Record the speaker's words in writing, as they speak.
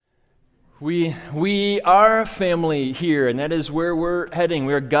We are family here, and that is where we're heading.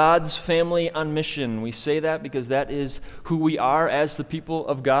 We are God's family on mission. We say that because that is who we are as the people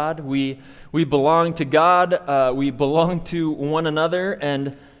of God. We belong to God. We belong to one another,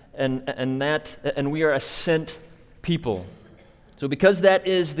 and we are a sent people. So, because that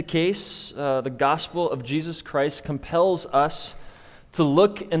is the case, the gospel of Jesus Christ compels us to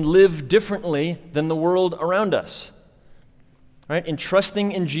look and live differently than the world around us. Right? In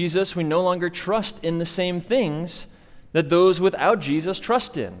trusting in Jesus, we no longer trust in the same things that those without Jesus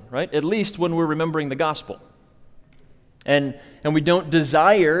trust in, right? At least when we're remembering the gospel. And we don't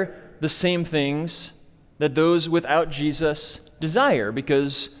desire the same things that those without Jesus desire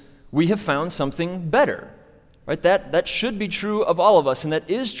because we have found something better. Right? That should be true of all of us, and that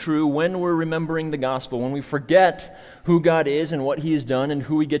is true when we're remembering the gospel. When we forget who God is and what He has done and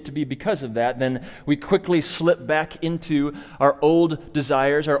who we get to be because of that, then we quickly slip back into our old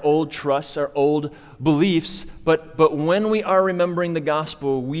desires, our old trusts, our old beliefs. But when we are remembering the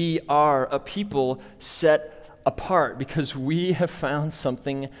gospel, we are a people set apart because we have found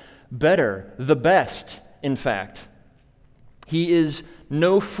something better, the best, in fact. He is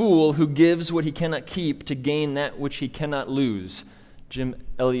no fool who gives what he cannot keep to gain that which he cannot lose. Jim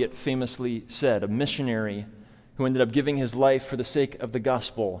Elliot famously said, a missionary who ended up giving his life for the sake of the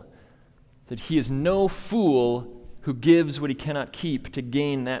gospel, said, he is no fool who gives what he cannot keep to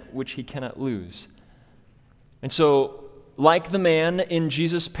gain that which he cannot lose. And so, like the man in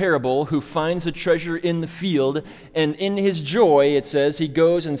Jesus' parable who finds a treasure in the field, and in his joy, it says, he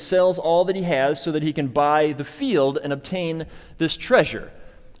goes and sells all that he has so that he can buy the field and obtain this treasure.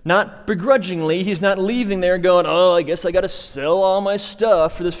 Not begrudgingly, he's not leaving there going, oh, I guess I got to sell all my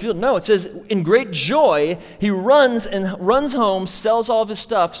stuff for this field. No, it says, in great joy, he runs home, sells all of his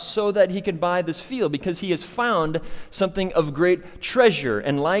stuff so that he can buy this field because he has found something of great treasure.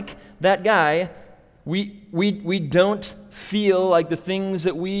 And like that guy, we don't feel like the things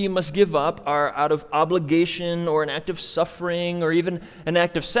that we must give up are out of obligation or an act of suffering or even an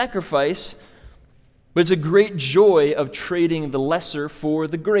act of sacrifice, but it's a great joy of trading the lesser for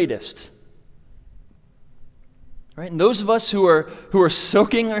the greatest. Right? And those of us who are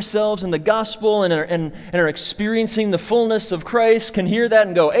soaking ourselves in the gospel and are experiencing the fullness of Christ can hear that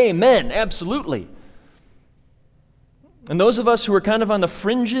and go, amen, absolutely. And those of us who are kind of on the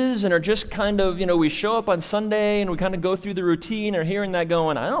fringes and are just kind of, we show up on Sunday and we kind of go through the routine are hearing that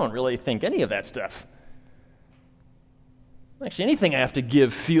going, I don't really think any of that stuff. Actually, anything I have to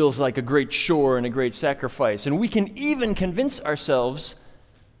give feels like a great chore and a great sacrifice. And we can even convince ourselves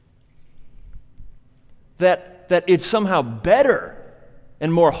that it's somehow better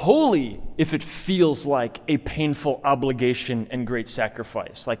and more holy if it feels like a painful obligation and great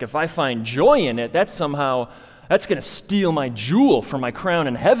sacrifice. Like if I find joy in it, that's going to steal my jewel from my crown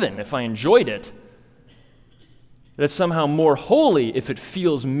in heaven if I enjoyed it. That's somehow more holy if it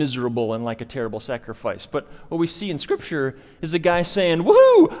feels miserable and like a terrible sacrifice. But what we see in Scripture is a guy saying,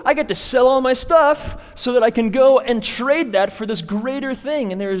 woohoo, I get to sell all my stuff so that I can go and trade that for this greater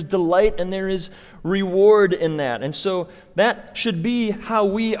thing. And there is delight and there is reward in that. And so that should be how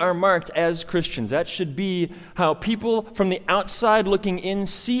we are marked as Christians. That should be how people from the outside looking in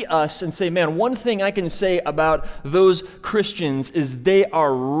see us and say, man, one thing I can say about those Christians is they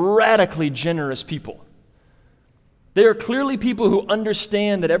are radically generous people. They are clearly people who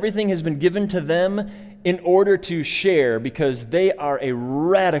understand that everything has been given to them in order to share because they are a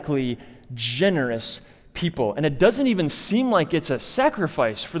radically generous people. And it doesn't even seem like it's a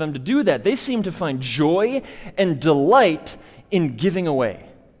sacrifice for them to do that. They seem to find joy and delight in giving away.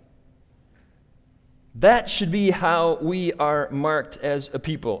 That should be how we are marked as a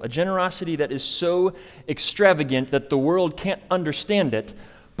people. A generosity that is so extravagant that the world can't understand it,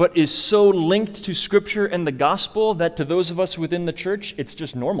 but is so linked to Scripture and the gospel that to those of us within the church, it's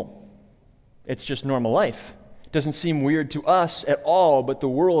just normal. It's just normal life. It doesn't seem weird to us at all, but the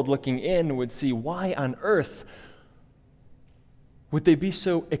world looking in would see, why on earth would they be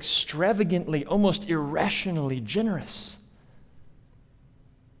so extravagantly, almost irrationally generous?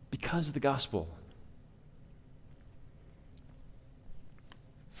 Because of the gospel.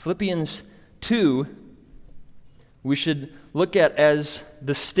 Philippians 2, we should look at as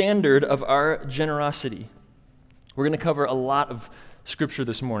the standard of our generosity. We're going to cover a lot of Scripture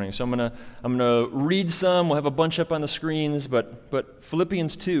this morning, so I'm going to read some. We'll have a bunch up on the screens, but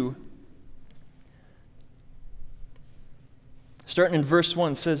Philippians 2, starting in verse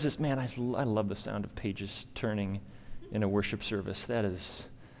 1, says this. Man, I love the sound of pages turning in a worship service.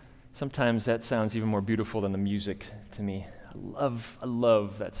 Sometimes that sounds even more beautiful than the music to me. I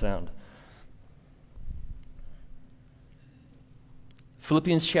love that sound.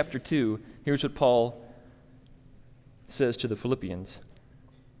 Philippians chapter 2, here's what Paul says to the Philippians.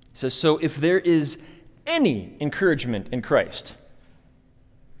 He says, "So if there is any encouragement in Christ,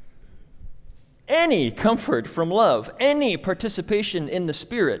 any comfort from love, any participation in the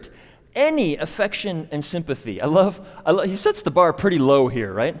Spirit, any affection and sympathy." I love, he sets the bar pretty low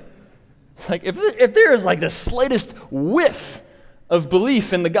here, right? It's like if there is like the slightest whiff of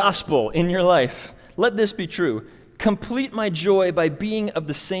belief in the gospel in your life, let this be true. "Complete my joy by being of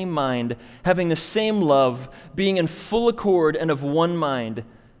the same mind, having the same love, being in full accord and of one mind."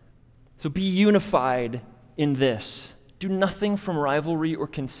 So be unified in this. "Do nothing from rivalry or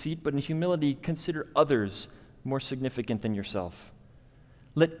conceit, but in humility consider others more significant than yourself.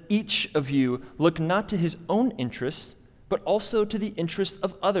 Let each of you look not to his own interests, but also to the interests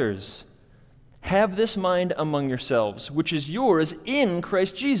of others. Have this mind among yourselves, which is yours in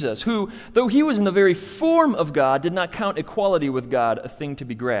Christ Jesus, who, though he was in the very form of God, did not count equality with God a thing to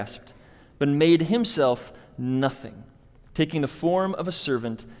be grasped, but made himself nothing, taking the form of a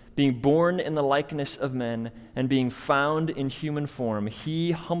servant, being born in the likeness of men, and being found in human form,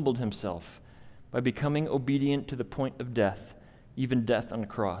 he humbled himself by becoming obedient to the point of death, even death on a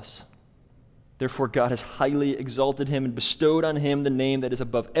cross. Therefore God has highly exalted him and bestowed on him the name that is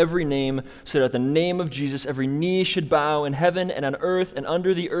above every name, so that at the name of Jesus every knee should bow in heaven and on earth and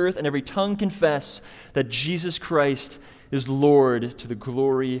under the earth, and every tongue confess that Jesus Christ is Lord, to the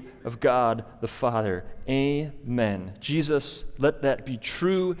glory of God the Father. Amen. Jesus, let that be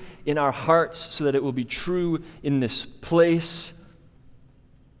true in our hearts, so that it will be true in this place,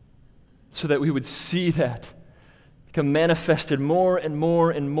 so that we would see that become manifested more and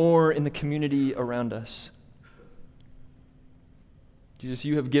more and more in the community around us. Jesus,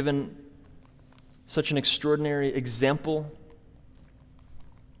 you have given such an extraordinary example,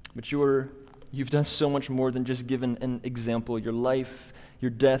 but you've done so much more than just given an example. Your life,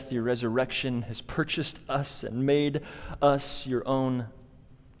 your death, your resurrection has purchased us and made us your own.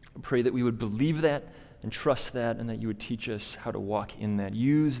 I pray that we would believe that and trust that, and that you would teach us how to walk in that.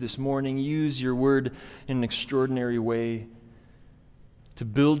 Use this morning, use your word in an extraordinary way to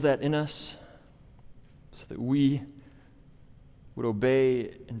build that in us, so that we would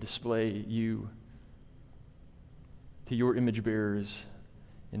obey and display you to your image bearers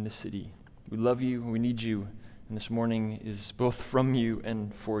in this city. We love you, we need you, and this morning is both from you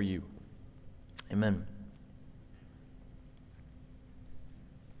and for you. Amen.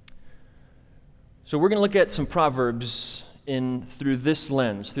 So we're going to look at some Proverbs through this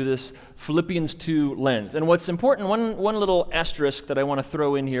lens, through this Philippians 2 lens. And what's important, one little asterisk that I want to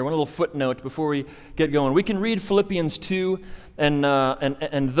throw in here, one little footnote before we get going. We can read Philippians 2,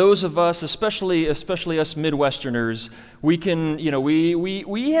 and those of us, especially us Midwesterners, we can,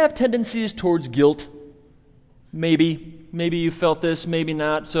 we have tendencies towards guilt. Maybe you felt this, maybe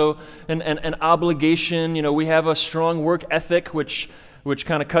not. So an obligation, we have a strong work ethic, which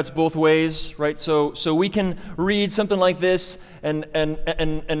kind of cuts both ways, right? So we can read something like this, and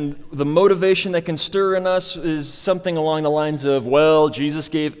the motivation that can stir in us is something along the lines of, well, Jesus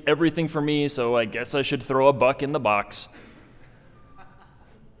gave everything for me, so I guess I should throw a buck in the box.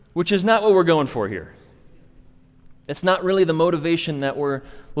 Which is not what we're going for here. It's not really the motivation that we're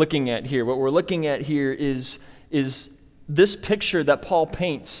looking at here. What we're looking at here is this picture that Paul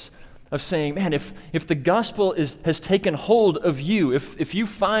paints of saying, man, if the gospel has taken hold of you, if you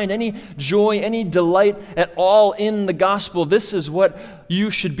find any joy, any delight at all in the gospel, this is what you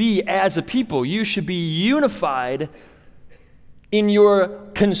should be as a people. You should be unified in your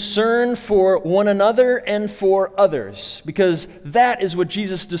concern for one another and for others, because that is what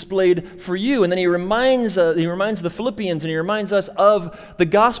Jesus displayed for you. And then he reminds the Philippians, and he reminds us of the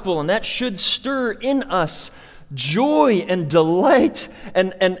gospel, and that should stir in us joy and delight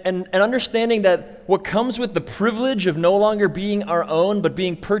and understanding that what comes with the privilege of no longer being our own, but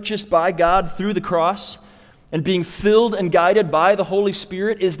being purchased by God through the cross and being filled and guided by the Holy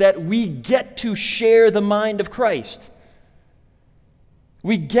Spirit is that we get to share the mind of Christ.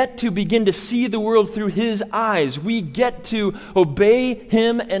 We get to begin to see the world through His eyes. We get to obey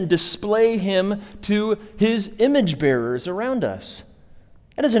Him and display Him to His image bearers around us.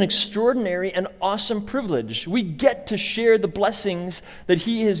 That is an extraordinary and awesome privilege. We get to share the blessings that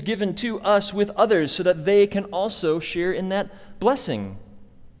He has given to us with others so that they can also share in that blessing.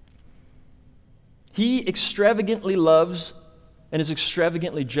 He extravagantly loves and is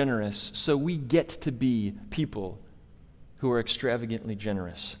extravagantly generous, so we get to be people who are extravagantly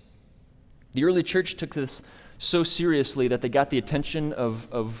generous. The early church took this so seriously that they got the attention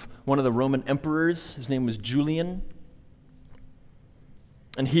of one of the Roman emperors. His name was Julian.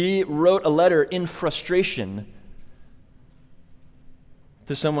 And he wrote a letter in frustration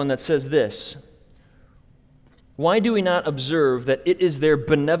to someone that says this: "Why do we not observe that it is their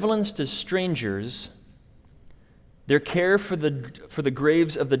benevolence to strangers, their care for the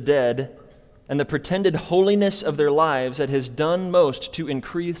graves of the dead, and the pretended holiness of their lives that has done most to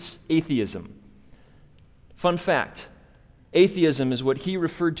increase atheism?" Fun fact, atheism is what he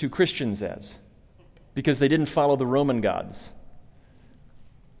referred to Christians as, because they didn't follow the Roman gods.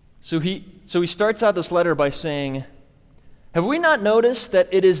 So he starts out this letter by saying, have we not noticed that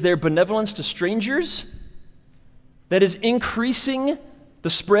it is their benevolence to strangers that is increasing the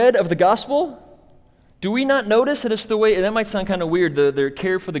spread of the gospel? Do we not notice that it's the way, and that might sound kind of weird, their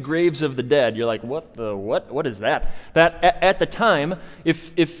care for the graves of the dead. You're like, what is that? That at the time,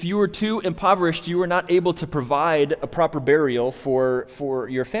 if you were too impoverished, you were not able to provide a proper burial for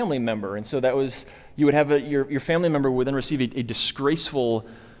your family member. And so that was, you would have your family member would then receive a disgraceful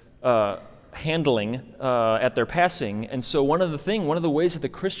handling at their passing. And so one of the ways that the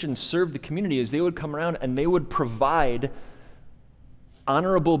Christians served the community is they would come around and they would provide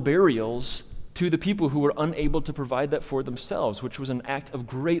honorable burials to the people who were unable to provide that for themselves, which was an act of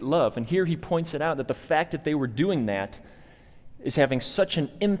great love. And here he points it out that the fact that they were doing that is having such an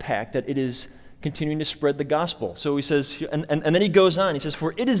impact that it is continuing to spread the gospel. So he says, and then he goes on, he says,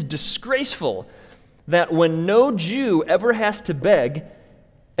 "For it is disgraceful that when no Jew ever has to beg,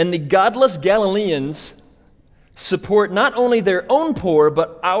 and the godless Galileans support not only their own poor,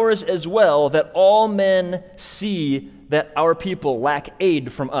 but ours as well, that all men see that our people lack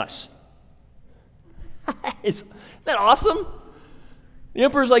aid from us." Isn't that awesome? The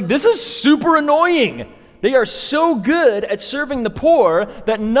emperor's like, this is super annoying. They are so good at serving the poor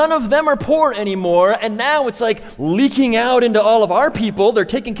that none of them are poor anymore, and now it's like leaking out into all of our people. They're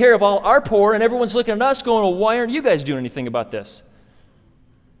taking care of all our poor, and everyone's looking at us going, well, why aren't you guys doing anything about this?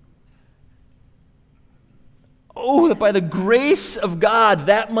 Oh, that by the grace of God,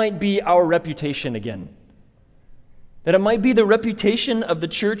 that might be our reputation again. That it might be the reputation of the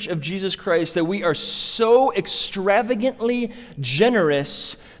Church of Jesus Christ that we are so extravagantly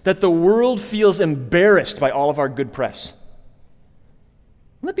generous that the world feels embarrassed by all of our good press.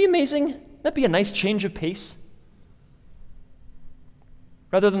 Wouldn't that be amazing? Wouldn't that be a nice change of pace?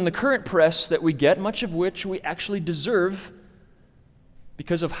 Rather than the current press that we get, much of which we actually deserve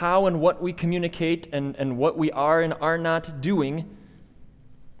because of how and what we communicate and what we are and are not doing,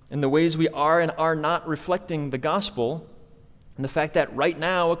 and the ways we are and are not reflecting the gospel, and the fact that right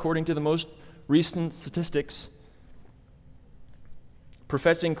now, according to the most recent statistics,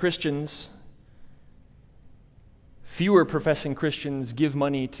 fewer professing Christians give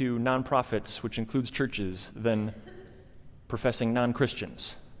money to nonprofits, which includes churches, than professing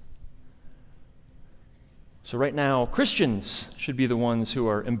non-Christians. So right now, Christians should be the ones who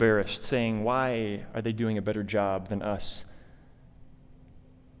are embarrassed, saying, why are they doing a better job than us,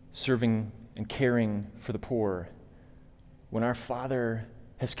 serving and caring for the poor, when our Father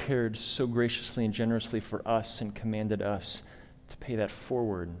has cared so graciously and generously for us and commanded us to pay that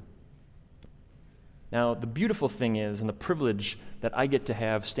forward? Now, the beautiful thing is, and the privilege that I get to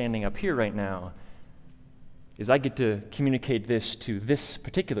have standing up here right now, is I get to communicate this to this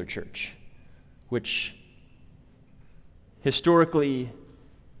particular church, which historically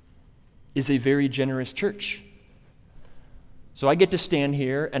is a very generous church. So I get to stand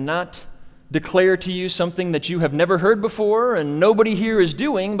here and not declare to you something that you have never heard before and nobody here is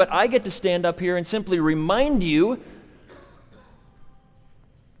doing, but I get to stand up here and simply remind you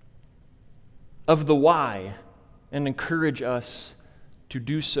of the why and encourage us to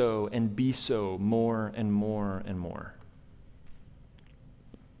do so and be so more and more and more.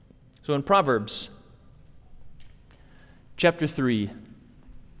 So in Proverbs chapter 3,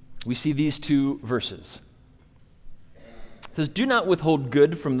 we see these two verses. It says, "Do not withhold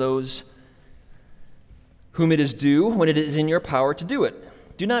good from those whom it is due when it is in your power to do it.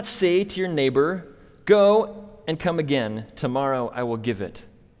 Do not say to your neighbor, 'Go and come again. Tomorrow I will give it,'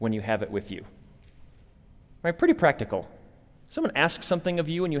 when you have it with you." Right? Pretty practical. Someone asks something of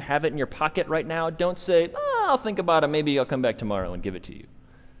you and you have it in your pocket right now, don't say, I'll think about it, maybe I'll come back tomorrow and give it to you.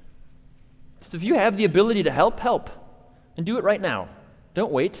 So if you have the ability to help, help. And do it right now.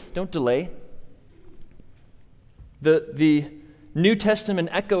 Don't wait, don't delay. The New Testament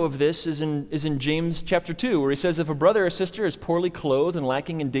echo of this is in James chapter 2, where he says, "If a brother or sister is poorly clothed and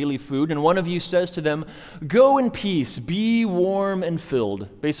lacking in daily food, and one of you says to them, 'Go in peace, be warm and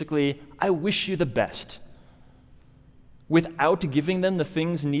filled,' basically, I wish you the best, without giving them the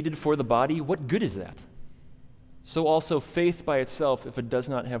things needed for the body, what good is that? So also faith by itself, if it does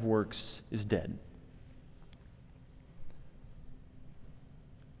not have works, is dead."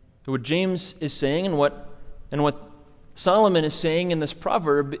 So what James is saying and what Solomon is saying in this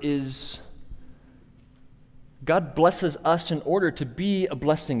proverb is God blesses us in order to be a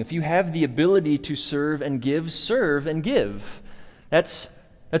blessing. If you have the ability to serve and give. That's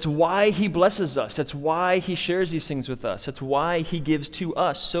why he blesses us. That's why he shares these things with us. That's why he gives to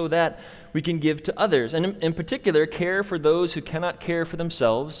us, so that we can give to others. And in particular, care for those who cannot care for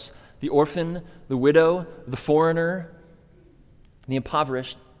themselves, the orphan, the widow, the foreigner, the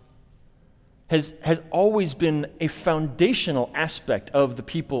impoverished, has always been a foundational aspect of the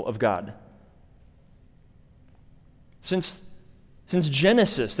people of God. Since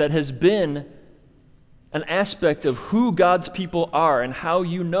Genesis, that has been an aspect of who God's people are and how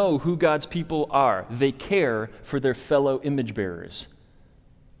you know who God's people are. They care for their fellow image bearers.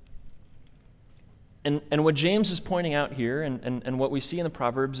 And what James is pointing out here and what we see in the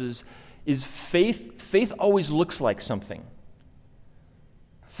Proverbs is faith always looks like something.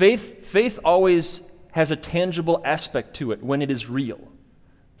 Faith always has a tangible aspect to it when it is real.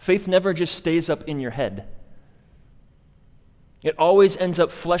 Faith never just stays up in your head. It always ends up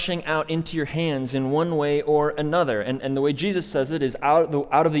fleshing out into your hands in one way or another. And the way Jesus says it is out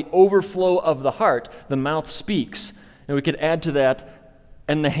of the overflow of the heart, the mouth speaks. And we could add to that,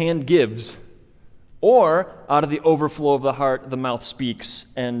 and the hand gives. Or out of the overflow of the heart, the mouth speaks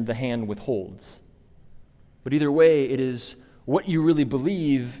and the hand withholds. But either way, it is what you really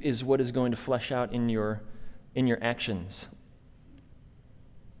believe is what is going to flesh out in your actions.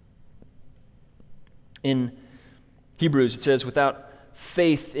 In Hebrews, it says, without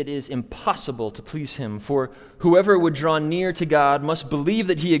faith it is impossible to please him, for whoever would draw near to God must believe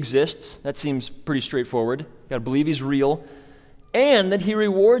that he exists. That seems pretty straightforward. You've got to believe he's real, and that he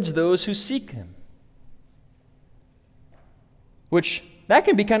rewards those who seek him. Which, that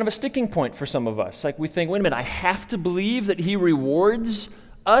can be kind of a sticking point for some of us. Like we think, wait a minute, I have to believe that he rewards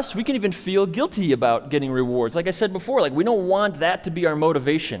us? We can even feel guilty about getting rewards. Like I said before, like we don't want that to be our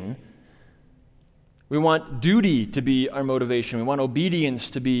motivation. We want duty to be our motivation. We want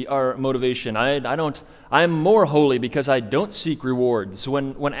obedience to be our motivation. I'm more holy because I don't seek rewards.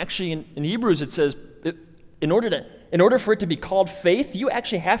 When actually in Hebrews it says, in order for it to be called faith, you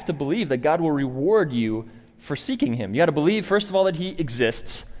actually have to believe that God will reward you for seeking him. You got to believe, first of all, that he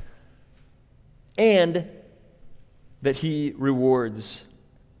exists and that he rewards.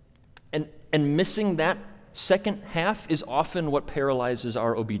 And missing that second half is often what paralyzes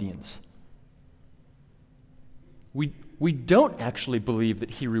our obedience. We don't actually believe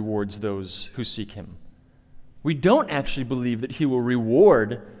that he rewards those who seek him. We don't actually believe that he will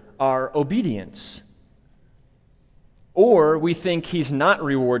reward our obedience. Or we think he's not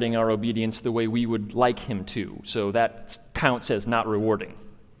rewarding our obedience the way we would like him to. So that counts as not rewarding.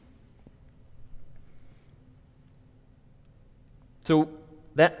 So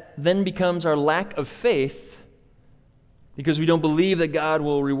that then becomes our lack of faith, because we don't believe that God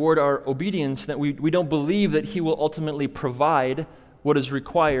will reward our obedience, that we don't believe that he will ultimately provide what is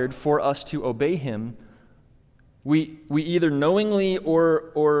required for us to obey him. We either knowingly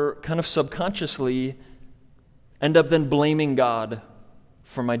or kind of subconsciously end up then blaming God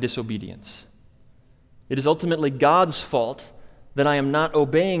for my disobedience. It is ultimately God's fault that I am not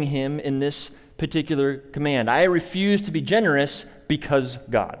obeying him in this particular command. I refuse to be generous because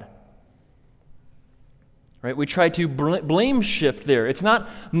God. Right? We try to blame shift there. It's not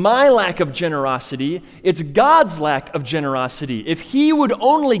my lack of generosity, it's God's lack of generosity. If he would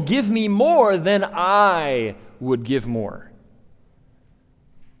only give me more, then I would give more.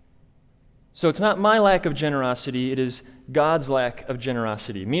 So it's not my lack of generosity, it is God's lack of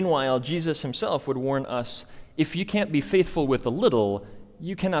generosity. Meanwhile, Jesus himself would warn us, if you can't be faithful with a little,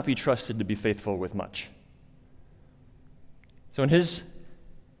 you cannot be trusted to be faithful with much. So in his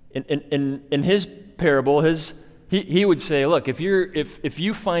parable, he would say, look, if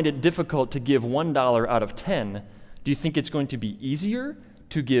you find it difficult to give $1 out of 10, do you think it's going to be easier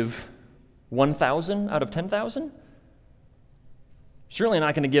to give 1,000 out of 10,000? Certainly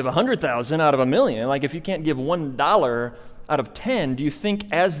not going to give 100,000 out of 1,000,000. Like if you can't give $1 out of 10, do you think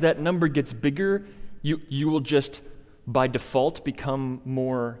as that number gets bigger, you will just by default become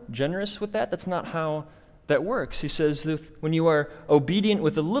more generous with that? That's not how that works. He says that when you are obedient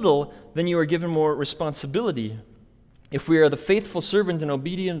with a little, then you are given more responsibility. If we are the faithful servant and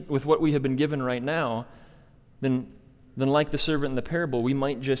obedient with what we have been given right now, then like the servant in the parable, we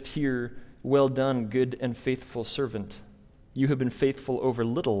might just hear, well done, good and faithful servant. You have been faithful over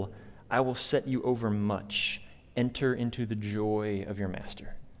little, I will set you over much. Enter into the joy of your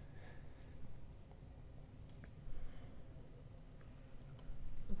master.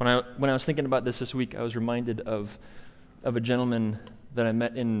 When I was thinking about this week, I was reminded of a gentleman that I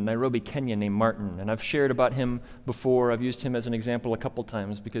met in Nairobi, Kenya, named Martin. And I've shared about him before. I've used him as an example a couple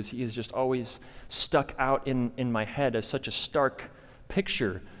times because he is just always stuck out in my head as such a stark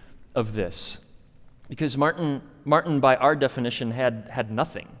picture of this. Because Martin, by our definition, had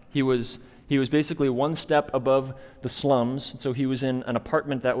nothing. He was basically one step above the slums. So he was in an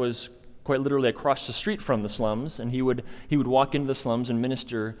apartment that was quite literally across the street from the slums, and he would walk into the slums and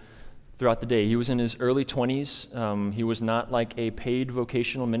minister throughout the day. He was in his early 20s. He was not like a paid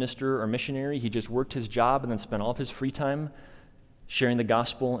vocational minister or missionary. He just worked his job and then spent all of his free time sharing the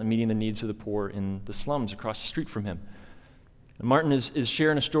gospel and meeting the needs of the poor in the slums across the street from him. And Martin is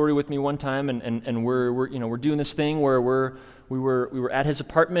sharing a story with me one time, and we're doing this thing where we were at his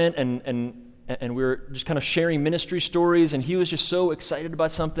apartment and we were just kind of sharing ministry stories, and he was just so excited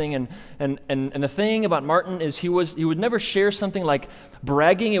about something. And the thing about Martin is he would never share something like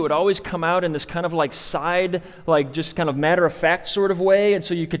bragging. It would always come out in this kind of like side, like just kind of matter-of-fact sort of way, and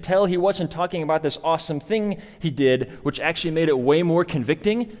so you could tell he wasn't talking about this awesome thing he did, which actually made it way more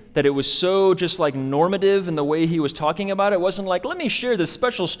convicting, that it was so just like normative in the way he was talking about it. It wasn't like, let me share this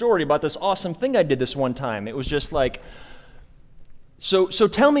special story about this awesome thing I did this one time. It was just like, So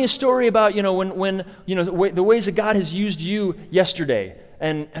tell me a story about, when the ways that God has used you yesterday.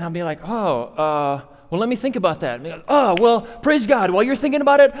 And I'll be like, well, let me think about that. And be like, well, praise God. While you're thinking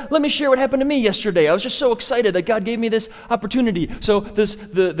about it, let me share what happened to me yesterday. I was just so excited that God gave me this opportunity. So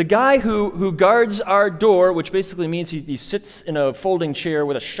the guy who guards our door, which basically means he sits in a folding chair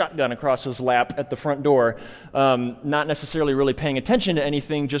with a shotgun across his lap at the front door, not necessarily really paying attention to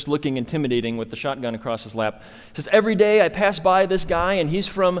anything, just looking intimidating with the shotgun across his lap. Says, every day I pass by this guy, and he's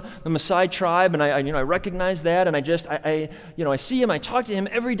from the Maasai tribe, and I recognize that, and I see him, I talk to him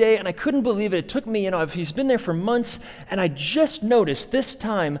every day, and I couldn't believe it. It took me, he's been there for months, and I just noticed this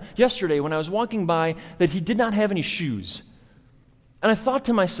time, yesterday, when I was walking by, that he did not have any shoes. And I thought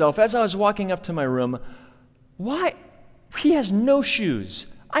to myself, as I was walking up to my room, why? He has no shoes.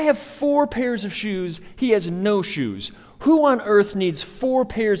 I have 4 pairs of shoes. He has no shoes. Who on earth needs 4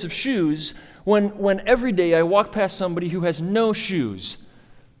 pairs of shoes when every day I walk past somebody who has no shoes?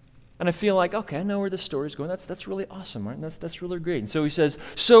 And I feel like, okay, I know where this story's going. That's really awesome, right? That's really great. And so he says,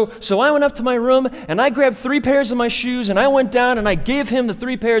 so I went up to my room, and I grabbed 3 pairs of my shoes, and I went down, and I gave him the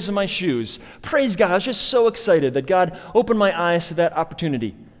 3 pairs of my shoes. Praise God. I was just so excited that God opened my eyes to that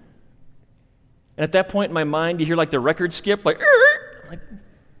opportunity. And at that point in my mind, you hear like the record skip, like,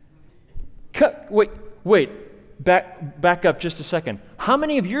 cut, wait, back up just a second. How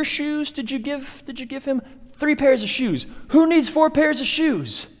many of your shoes did you give him? 3 pairs of shoes. Who needs 4 pairs of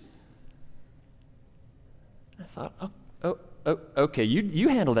shoes? I thought, okay, you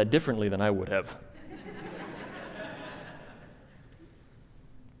handle that differently than I would have.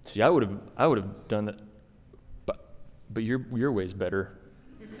 See, I would have done that, but your way's better.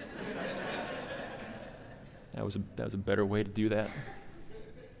 That was a better way to do that.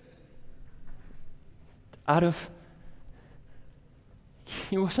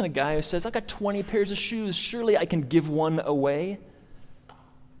 He wasn't a guy who says, I got 20 pairs of shoes, surely I can give one away.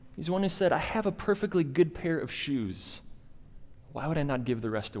 He's one who said, I have a perfectly good pair of shoes. Why would I not give the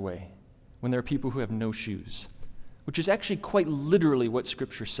rest away when there are people who have no shoes? Which is actually quite literally what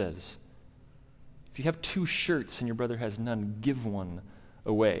Scripture says. If you have 2 shirts and your brother has none, give one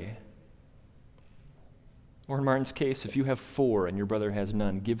away. Or in Martin's case, if you have 4 and your brother has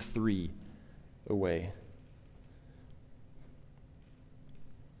none, give 3 away.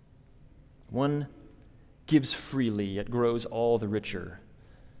 One gives freely, yet grows all the richer.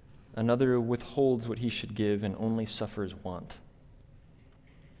 Another withholds what he should give and only suffers want.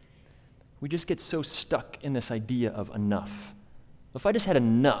 We just get so stuck in this idea of enough. If I just had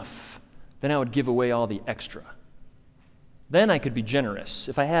enough, then I would give away all the extra. Then I could be generous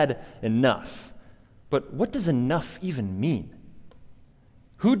if I had enough. But what does enough even mean?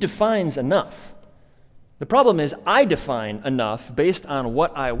 Who defines enough? The problem is I define enough based on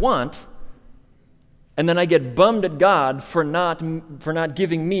what I want, and then I get bummed at God for not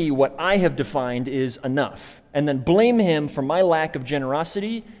giving me what I have defined is enough, and then blame him for my lack of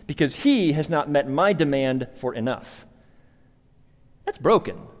generosity because he has not met my demand for enough. That's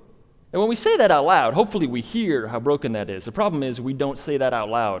broken. And when we say that out loud, hopefully we hear how broken that is. The problem is we don't say that out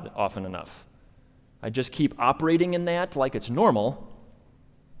loud often enough. I just keep operating in that like it's normal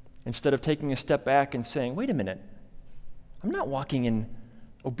instead of taking a step back and saying, wait a minute, I'm not walking in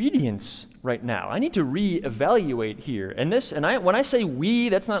obedience right now. I need to reevaluate here. And when I say we,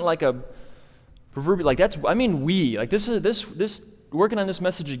 that's not like a proverbial, I mean we. Like this working on this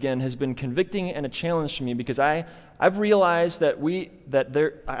message again has been convicting and a challenge to me because I've realized that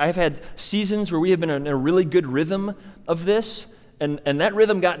I've had seasons where we have been in a really good rhythm of this, And that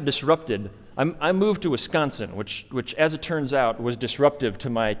rhythm got disrupted. I moved to Wisconsin, which, as it turns out, was disruptive to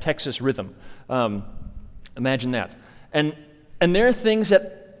my Texas rhythm. Imagine that. And there are things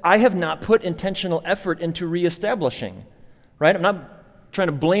that I have not put intentional effort into reestablishing, right? I'm not trying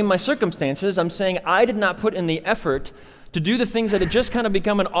to blame my circumstances. I'm saying I did not put in the effort to do the things that had just kind of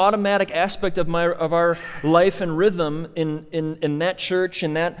become an automatic aspect of our life and rhythm in that church,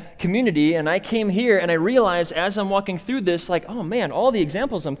 in that community. And I came here and I realized as I'm walking through this, like, oh man, all the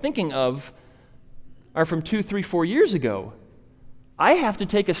examples I'm thinking of are from 2, 3, 4 years ago. I have to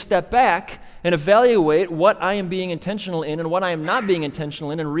take a step back and evaluate what I am being intentional in and what I am not being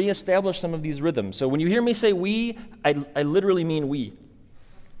intentional in and reestablish some of these rhythms. So when you hear me say we, I literally mean we.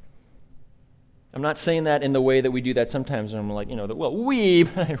 I'm not saying that in the way that we do that sometimes, and I'm like, we,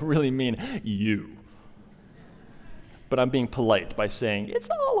 but I really mean you. But I'm being polite by saying, it's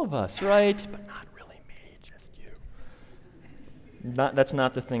all of us, right? But not really me, just you. That's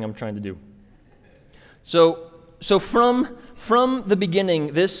not the thing I'm trying to do. So from the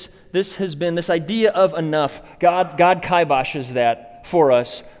beginning, this has been this idea of enough. God kiboshes that for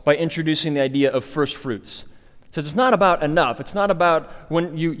us by introducing the idea of first fruits. Says it's not about enough. It's not about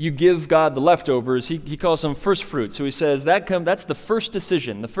when you give God the leftovers. He calls them first fruits. So he says that's the first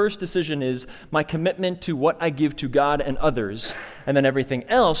decision. The first decision is my commitment to what I give to God and others, and then everything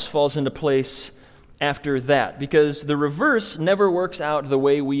else falls into place after that. Because the reverse never works out the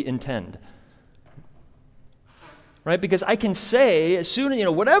way we intend. Right? Because I can say, as soon as,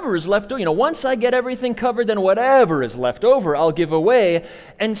 whatever is left over, once I get everything covered, then whatever is left over, I'll give away.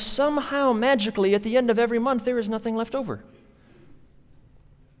 And somehow, magically, at the end of every month, there is nothing left over.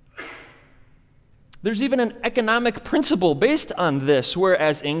 There's even an economic principle based on this, where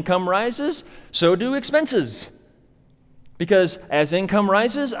as income rises, so do expenses. Because as income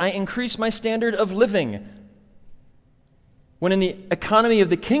rises, I increase my standard of living. When in the economy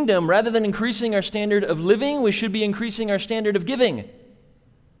of the kingdom, rather than increasing our standard of living, we should be increasing our standard of giving. I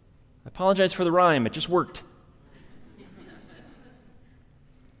apologize for the rhyme, it just worked.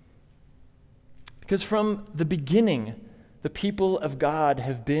 Because from the beginning, the people of God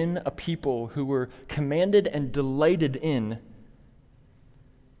have been a people who were commanded and delighted in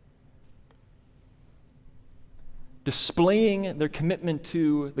displaying their commitment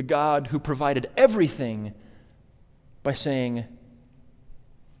to the God who provided everything by saying,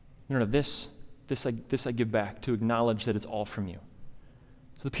 no, this I give back, to acknowledge that it's all from you.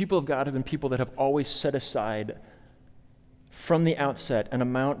 So the people of God have been people that have always set aside from the outset an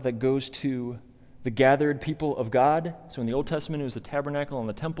amount that goes to the gathered people of God. So in the Old Testament, it was the tabernacle and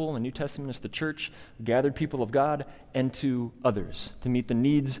the temple. In the New Testament, it's the church, the gathered people of God, and to others, to meet the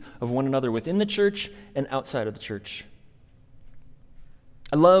needs of one another within the church and outside of the church.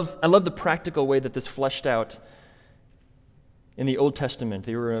 I love the practical way that this fleshed out in the Old Testament.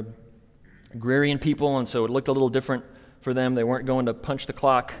 They were an agrarian people, and so it looked a little different for them. They weren't going to punch the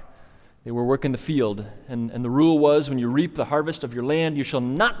clock. They were working the field. And the rule was, when you reap the harvest of your land, you shall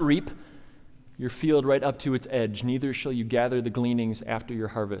not reap your field right up to its edge, neither shall you gather the gleanings after your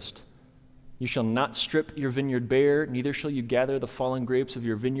harvest. You shall not strip your vineyard bare, neither shall you gather the fallen grapes of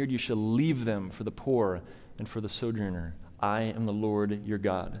your vineyard. You shall leave them for the poor and for the sojourner. I am the Lord your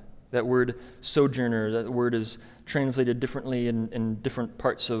God. That word sojourner, that word is translated differently in different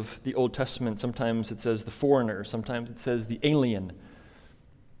parts of the Old Testament. Sometimes it says the foreigner, sometimes it says the alien.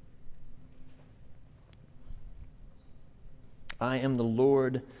 I am the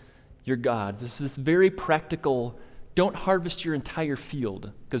Lord your God. This is very practical. Don't harvest your entire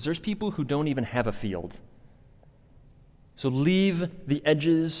field, because there's people who don't even have a field. So leave the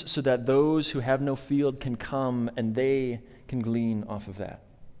edges so that those who have no field can come and they can glean off of that.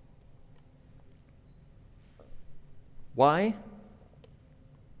 Why?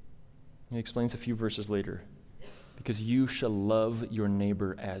 He explains a few verses later. Because you shall love your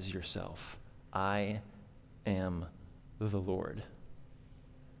neighbor as yourself. I am the Lord.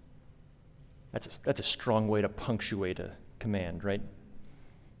 That's a strong way to punctuate a command, right?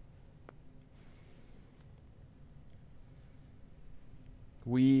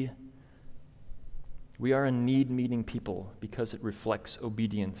 We are a need-meeting people because it reflects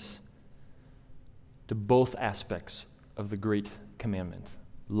obedience to both aspects of the great commandment.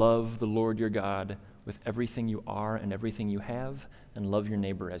 Love the Lord your God with everything you are and everything you have, and love your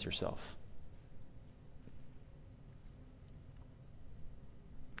neighbor as yourself.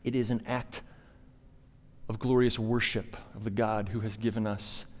 It is an act of glorious worship of the God who has given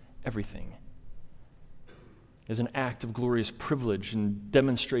us everything. It is an act of glorious privilege in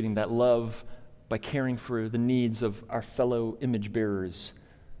demonstrating that love by caring for the needs of our fellow image bearers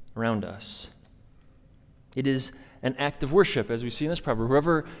around us. It is an act of worship, as we see in this proverb.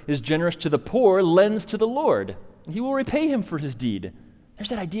 Whoever is generous to the poor lends to the Lord, and he will repay him for his deed. There's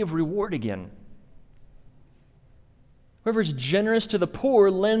that idea of reward again. Whoever is generous to the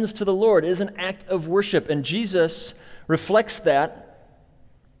poor lends to the Lord. It is an act of worship, and Jesus reflects that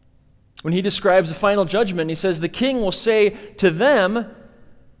when he describes the final judgment. He says, the king will say to them,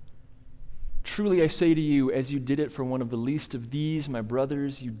 truly I say to you, as you did it for one of the least of these, my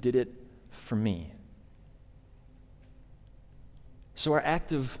brothers, you did it for me. So our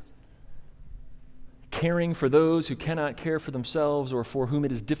act of caring for those who cannot care for themselves or for whom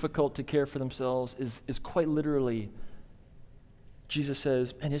it is difficult to care for themselves is quite literally, Jesus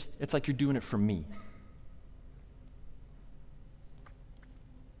says, and it's like you're doing it for me.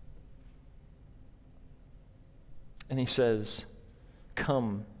 And he says,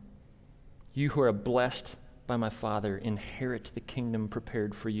 come, you who are blessed by my Father, inherit the kingdom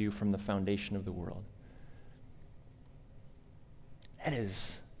prepared for you from the foundation of the world. That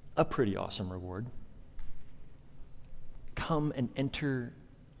is a pretty awesome reward. Come and enter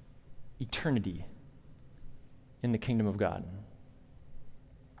eternity in the kingdom of God.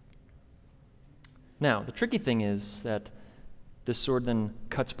 Now, the tricky thing is that this sword then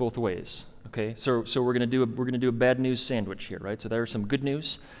cuts both ways. Okay, so we're gonna do a bad news sandwich here, right? So there's some good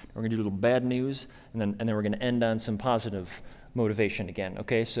news, we're gonna do a little bad news, and then we're gonna end on some positive motivation again.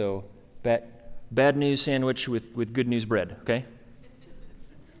 Okay, so bad news sandwich with good news bread. Okay.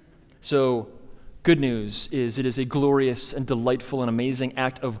 So good news is it is a glorious and delightful and amazing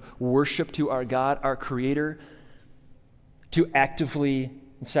act of worship to our God, our Creator, to actively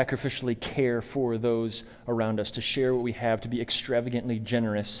and sacrificially care for those around us, to share what we have, to be extravagantly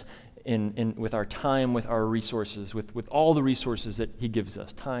generous in with our time, with our resources, with all the resources that he gives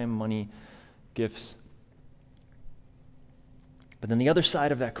us, time, money, gifts. But then the other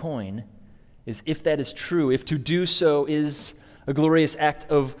side of that coin is, if that is true, if to do so is a glorious act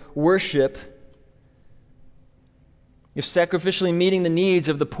of worship, if sacrificially meeting the needs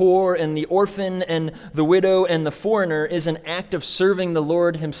of the poor and the orphan and the widow and the foreigner is an act of serving the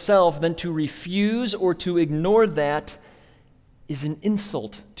Lord himself, then to refuse or to ignore that is an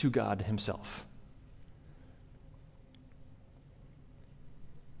insult to God himself.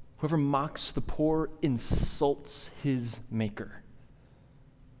 Whoever mocks the poor insults his maker.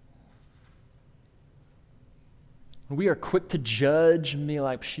 We are quick to judge and be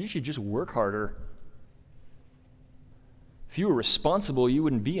like, she should just work harder. If you were responsible, you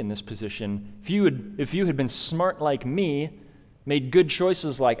wouldn't be in this position. If you had been smart like me, made good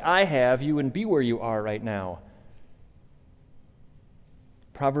choices like I have, you wouldn't be where you are right now.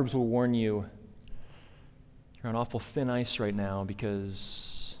 Proverbs will warn you, you're on awful thin ice right now,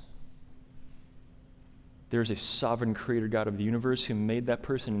 because there's a sovereign creator God of the universe who made that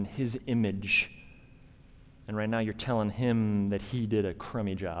person in his image. And right now you're telling him that he did a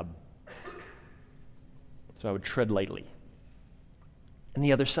crummy job. So I would tread lightly. And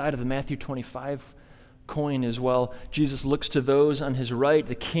the other side of the Matthew 25 coin is, well, Jesus looks to those on his right.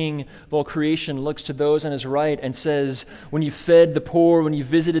 The King of all creation looks to those on his right and says, when you fed the poor, when you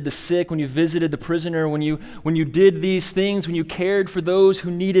visited the sick, when you visited the prisoner, when you did these things, when you cared for those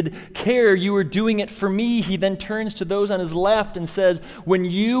who needed care, you were doing it for me. He then turns to those on his left and says, when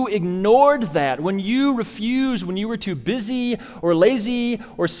you ignored that, when you refused, when you were too busy or lazy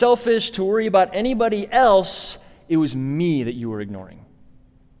or selfish to worry about anybody else, it was me that you were ignoring.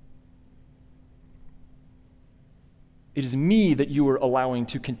 It is me that you were allowing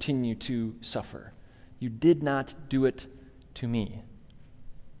to continue to suffer. You did not do it to me.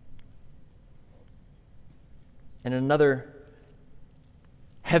 And another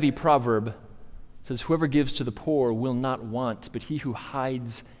heavy proverb says, whoever gives to the poor will not want, but he who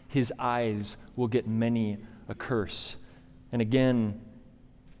hides his eyes will get many a curse. And again,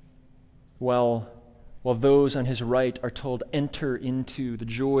 while those on his right are told, enter into the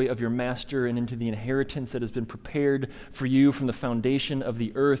joy of your master and into the inheritance that has been prepared for you from the foundation of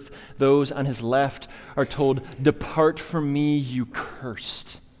the earth, those on his left are told, depart from me, you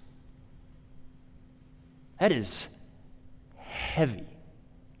cursed. That is heavy.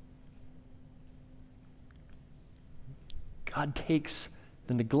 God takes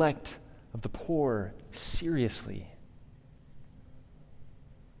the neglect of the poor seriously,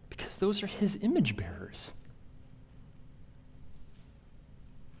 because those are his image bearers.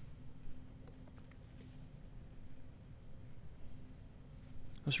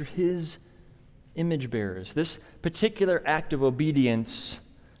 Those are his image bearers. This particular act of obedience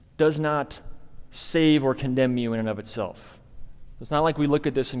does not save or condemn you in and of itself. It's not like we look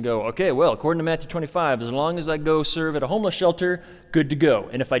at this and go, okay, well, according to Matthew 25, as long as I go serve at a homeless shelter, good to go.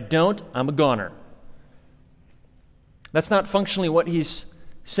 And if I don't, I'm a goner. That's not functionally what he's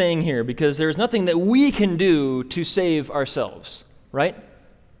saying here, because there's nothing that we can do to save ourselves, right?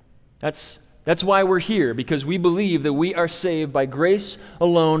 That's why we're here, because we believe that we are saved by grace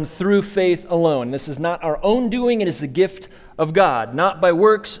alone, through faith alone. This is not our own doing, it is the gift of God, not by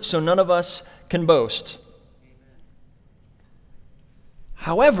works, so none of us can boast.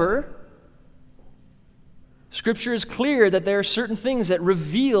 However, Scripture is clear that there are certain things that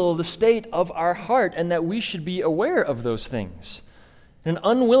reveal the state of our heart and that we should be aware of those things. An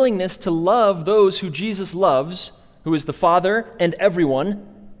unwillingness to love those who Jesus loves, who is the Father and everyone,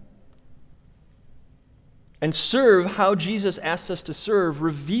 and serve how Jesus asks us to serve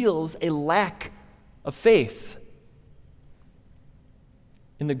reveals a lack of faith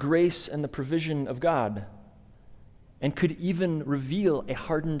in the grace and the provision of God, and could even reveal a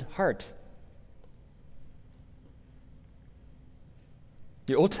hardened heart.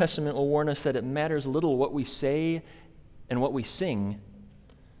 The Old Testament will warn us that it matters little what we say and what we sing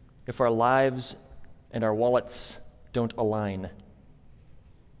if our lives and our wallets don't align.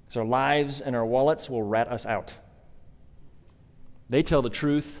 Because our lives and our wallets will rat us out. They tell the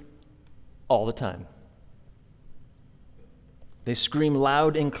truth all the time. They scream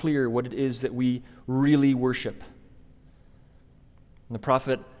loud and clear what it is that we really worship. And the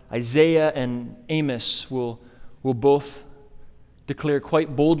prophet Isaiah and Amos will both declare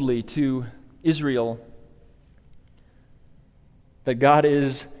quite boldly to Israel that God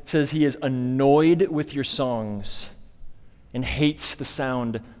says he is annoyed with your songs and hates the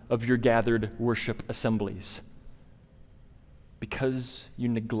sound of your gathered worship assemblies because you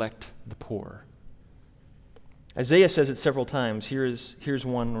neglect the poor. Isaiah says it several times. Here's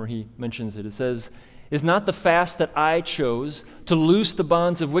one where he mentions it. It says, "Is not the fast that I chose to loose the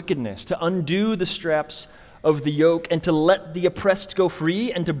bonds of wickedness, to undo the straps of the yoke, and to let the oppressed go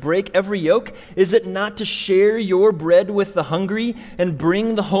free, and to break every yoke? Is it not to share your bread with the hungry, and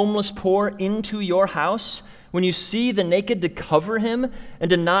bring the homeless poor into your house? When you see the naked, to cover him, and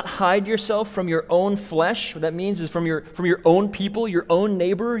to not hide yourself from your own flesh," what that means is from your own people, your own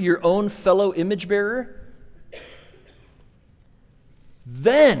neighbor, your own fellow image bearer,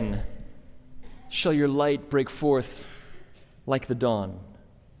 "then shall your light break forth like the dawn.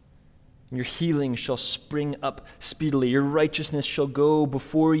 Your healing shall spring up speedily. Your righteousness shall go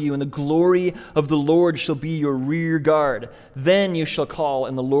before you, and the glory of the Lord shall be your rear guard. Then you shall call,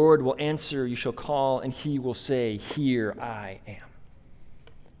 and the Lord will answer. You shall call, and he will say, 'Here I am.'"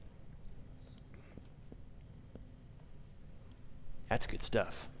 That's good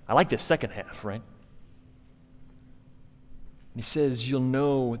stuff. I like this second half, right? And he says,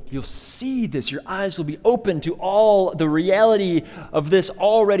 you'll see this. Your eyes will be open to all the reality of this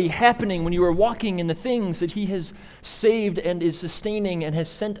already happening when you are walking in the things that he has saved and is sustaining and has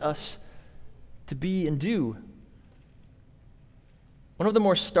sent us to be and do. One of the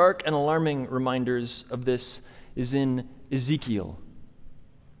more stark and alarming reminders of this is in Ezekiel,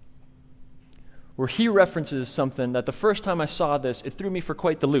 where he references something that the first time I saw this, it threw me for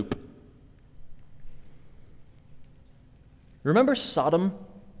quite the loop. Remember Sodom?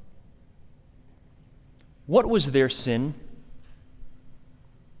 What was their sin?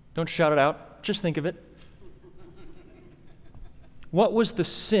 Don't shout it out, just think of it. What was the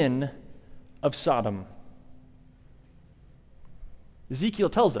sin of Sodom? Ezekiel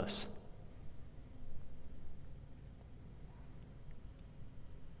tells us.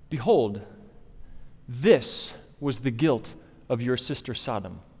 "Behold, this was the guilt of your sister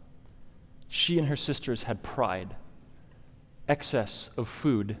Sodom. She and her sisters had pride, excess of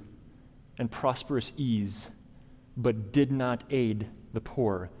food, and prosperous ease, but did not aid the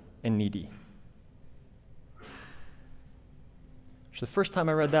poor and needy." So the first time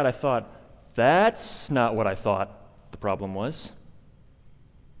I read that, I thought, that's not what I thought the problem was.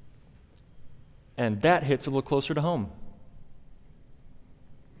 And that hits a little closer to home.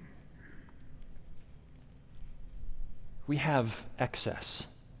 We have excess.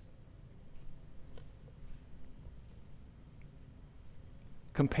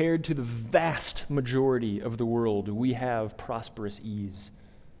 Compared to the vast majority of the world, we have prosperous ease.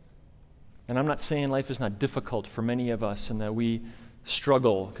 And I'm not saying life is not difficult for many of us and that we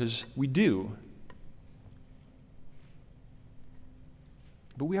struggle, because we do.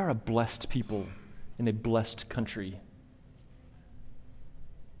 But we are a blessed people in a blessed country.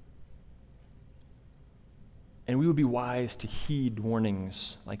 And we would be wise to heed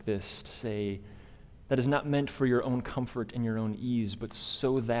warnings like this, to say, that is not meant for your own comfort and your own ease, but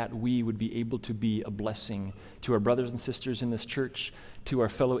so that we would be able to be a blessing to our brothers and sisters in this church, to our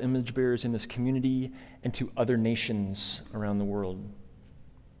fellow image bearers in this community, and to other nations around the world.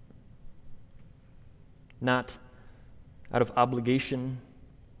 Not out of obligation,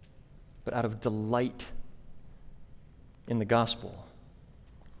 but out of delight in the gospel.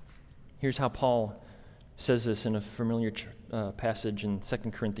 Here's how Paul says this in a familiar passage in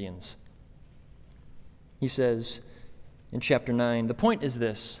 2 Corinthians. He says in chapter 9, "The point is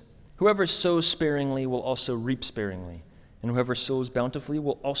this: whoever sows sparingly will also reap sparingly, and whoever sows bountifully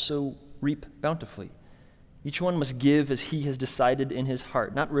will also reap bountifully. Each one must give as he has decided in his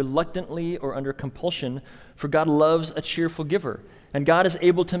heart, not reluctantly or under compulsion, for God loves a cheerful giver. And God is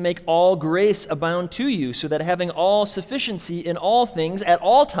able to make all grace abound to you, so that having all sufficiency in all things at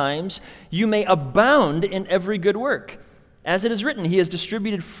all times, you may abound in every good work. As it is written, He has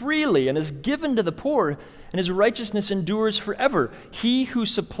distributed freely and has given to the poor, and His righteousness endures forever. He who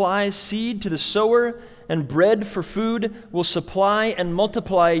supplies seed to the sower and bread for food will supply and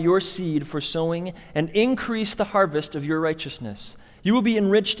multiply your seed for sowing and increase the harvest of your righteousness. You will be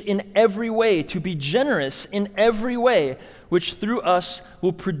enriched in every way, to be generous in every way, which through us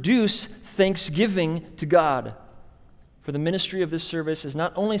will produce thanksgiving to God. For the ministry of this service is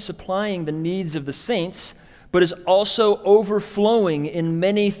not only supplying the needs of the saints, but is also overflowing in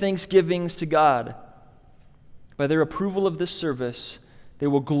many thanksgivings to God. By their approval of this service, they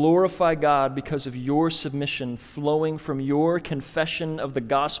will glorify God because of your submission flowing from your confession of the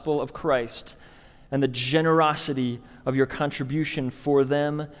gospel of Christ and the generosity of your contribution for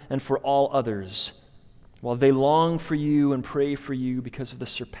them and for all others, while they long for you and pray for you because of the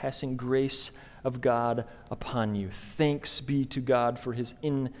surpassing grace of God upon you. Thanks be to God for His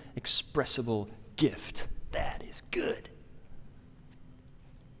inexpressible gift." That is good.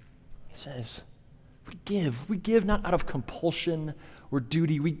 He says, we give not out of compulsion or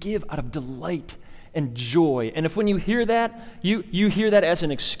duty, we give out of delight and joy. And if when you hear that, you hear that as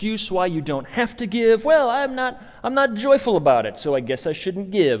an excuse why you don't have to give, well, I'm not joyful about it, so I guess I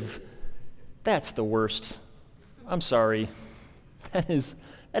shouldn't give. That's the worst. I'm sorry. That is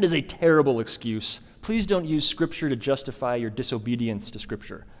a terrible excuse. Please don't use Scripture to justify your disobedience to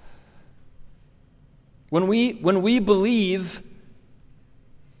Scripture. When we believe,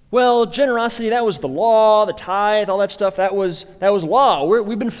 well, generosity, that was the law, the tithe, all that stuff, that was law.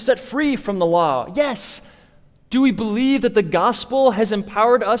 We've been set free from the law. Yes. Do we believe that the gospel has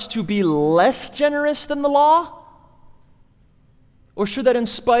empowered us to be less generous than the law? Or should that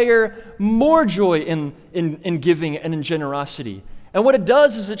inspire more joy in giving and in generosity? And what it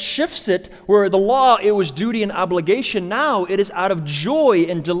does is it shifts it where the law, it was duty and obligation. Now it is out of joy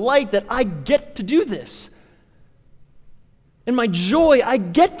and delight that I get to do this. In my joy, I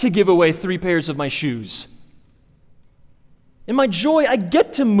get to give away 3 pairs of my shoes. In my joy, I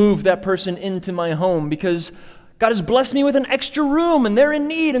get to move that person into my home because God has blessed me with an extra room and they're in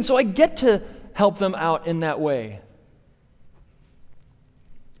need, and so I get to help them out in that way.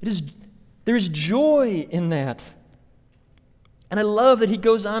 There is joy in that. And I love that he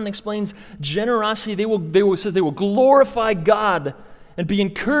goes on and explains generosity. They will glorify God and be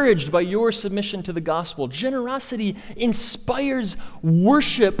encouraged by your submission to the gospel. Generosity inspires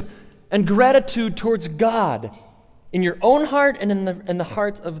worship and gratitude towards God in your own heart and in the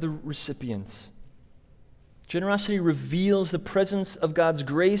heart of the recipients. Generosity reveals the presence of God's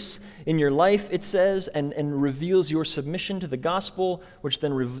grace in your life, it says, and reveals your submission to the gospel, which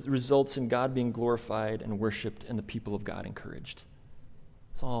then results in God being glorified and worshiped and the people of God encouraged.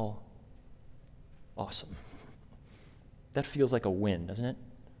 It's all awesome. That feels like a win, doesn't it?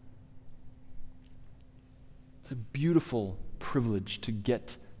 It's a beautiful privilege to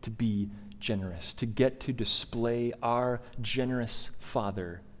get to be generous, to get to display our generous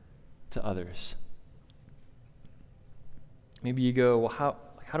Father to others. Maybe you go, well,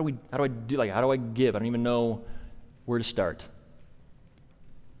 how do I give? I don't even know where to start.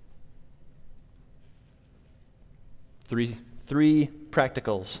 Three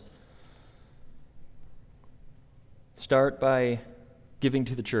practicals. Start by giving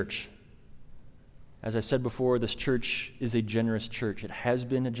to the church. As I said before, this church is a generous church. It has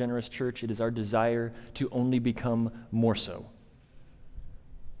been a generous church. It is our desire to only become more so.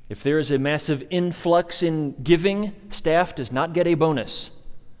 If there is a massive influx in giving, staff does not get a bonus.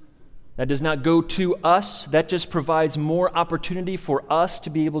 That does not go to us. That just provides more opportunity for us to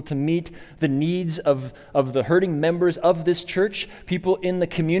be able to meet the needs of the hurting members of this church, people in the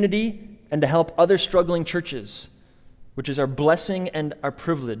community, and to help other struggling churches, which is our blessing and our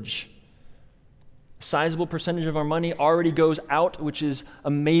privilege. A sizable percentage of our money already goes out, which is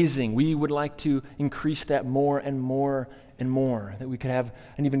amazing. We would like to increase that more and more and more, that we could have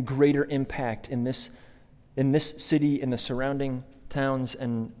an even greater impact in this city, in the surrounding towns,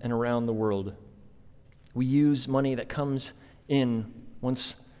 and around the world. We use money that comes in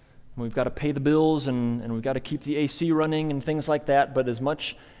once We've got to pay the bills and we've got to keep the AC running and things like that, but as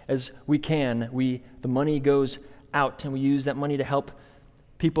much as we can, the money goes out and we use that money to help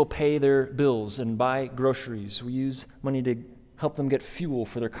people pay their bills and buy groceries. We use money to help them get fuel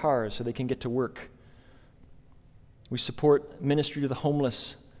for their cars so they can get to work. We support ministry to the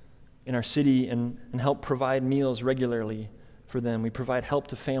homeless in our city and help provide meals regularly for them. We provide help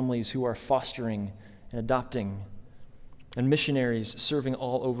to families who are fostering and adopting, and missionaries serving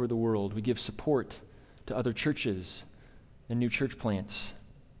all over the world. We give support to other churches and new church plants.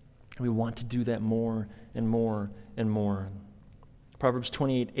 And we want to do that more and more and more. Proverbs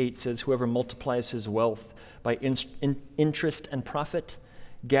 28:8 says, "Whoever multiplies his wealth by interest and profit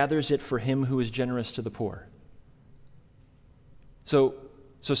gathers it for him who is generous to the poor." So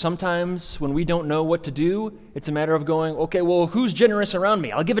sometimes when we don't know what to do, it's a matter of going, okay, well, who's generous around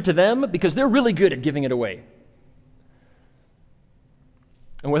me? I'll give it to them because they're really good at giving it away.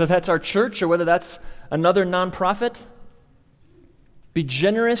 And whether that's our church or whether that's another nonprofit, be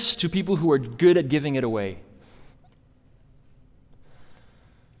generous to people who are good at giving it away.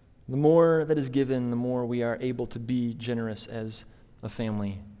 The more that is given, the more we are able to be generous as a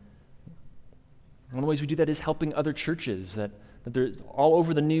family. One of the ways we do that is helping other churches that they're all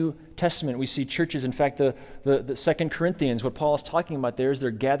over the New Testament. We see churches, in fact, the 2 Corinthians, what Paul is talking about there is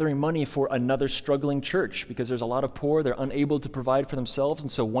they're gathering money for another struggling church because there's a lot of poor, they're unable to provide for themselves, and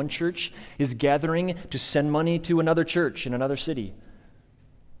so one church is gathering to send money to another church in another city.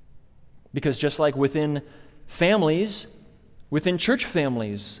 Because just like within families, within church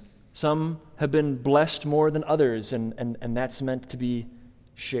families, some have been blessed more than others, and that's meant to be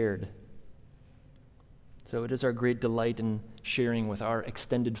shared. So it is our great delight in sharing with our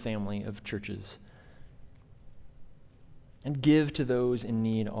extended family of churches. And give to those in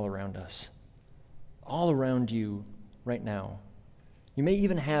need all around us, all around you right now. You may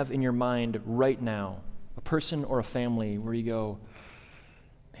even have in your mind right now a person or a family where you go,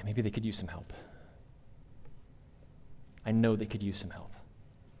 man, maybe they could use some help. I know they could use some help.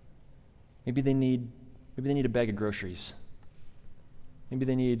 Maybe they need a bag of groceries. Maybe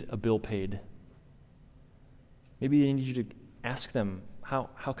they need a bill paid. Maybe they need you to ask them, how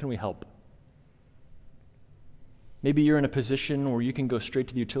can we help? Maybe you're in a position where you can go straight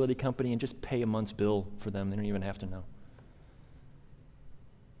to the utility company and just pay a month's bill for them. They don't even have to know.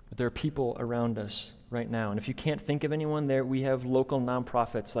 But there are people around us right now. And if you can't think of anyone there, we have local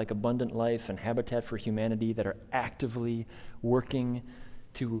nonprofits like Abundant Life and Habitat for Humanity that are actively working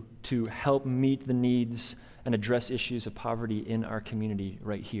to help meet the needs and address issues of poverty in our community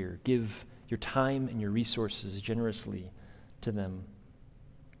right here. Give your time and your resources generously to them.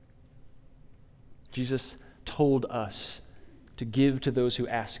 Jesus told us to give to those who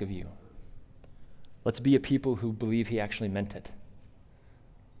ask of you. Let's be a people who believe he actually meant it.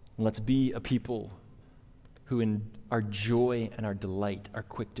 And let's be a people who in our joy and our delight are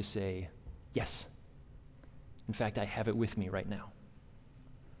quick to say, yes. In fact, I have it with me right now.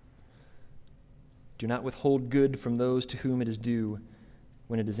 Do not withhold good from those to whom it is due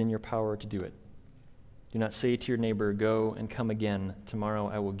when it is in your power to do it. Do not say to your neighbor, go and come again. Tomorrow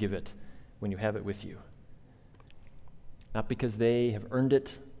I will give it when you have it with you. Not because they have earned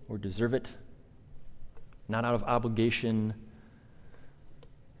it or deserve it, not out of obligation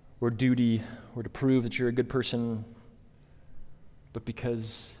or duty or to prove that you're a good person, but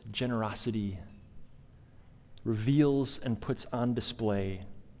because generosity reveals and puts on display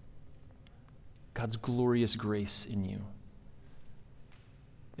God's glorious grace in you.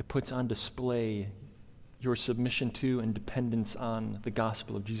 It puts on display your submission to and dependence on the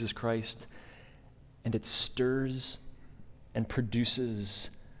gospel of Jesus Christ, and it stirs and produces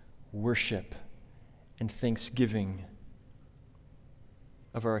worship and thanksgiving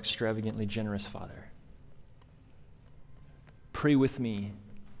of our extravagantly generous Father. Pray with me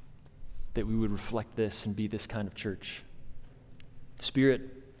that we would reflect this and be this kind of church. Spirit,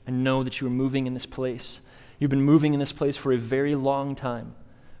 I know that you are moving in this place. You've been moving in this place for a very long time.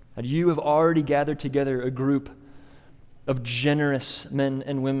 And you have already gathered together a group of generous men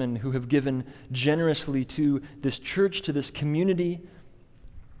and women who have given generously to this church, to this community,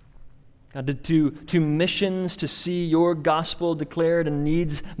 to missions, to see your gospel declared and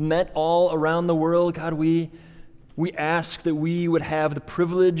needs met all around the world. God, we ask that we would have the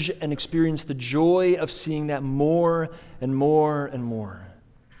privilege and experience the joy of seeing that more and more and more.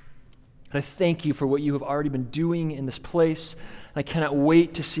 And I thank you for what you have already been doing in this place. And I cannot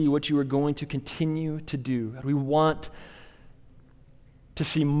wait to see what you are going to continue to do. God, we want to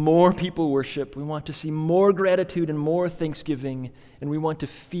see more people worship. We want to see more gratitude and more thanksgiving. And we want to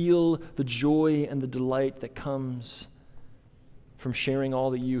feel the joy and the delight that comes from sharing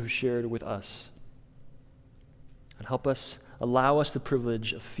all that you have shared with us. And allow us the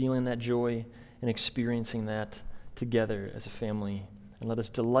privilege of feeling that joy and experiencing that together as a family. And let us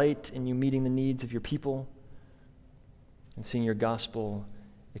delight in you meeting the needs of your people and seeing your gospel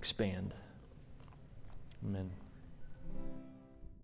expand. Amen.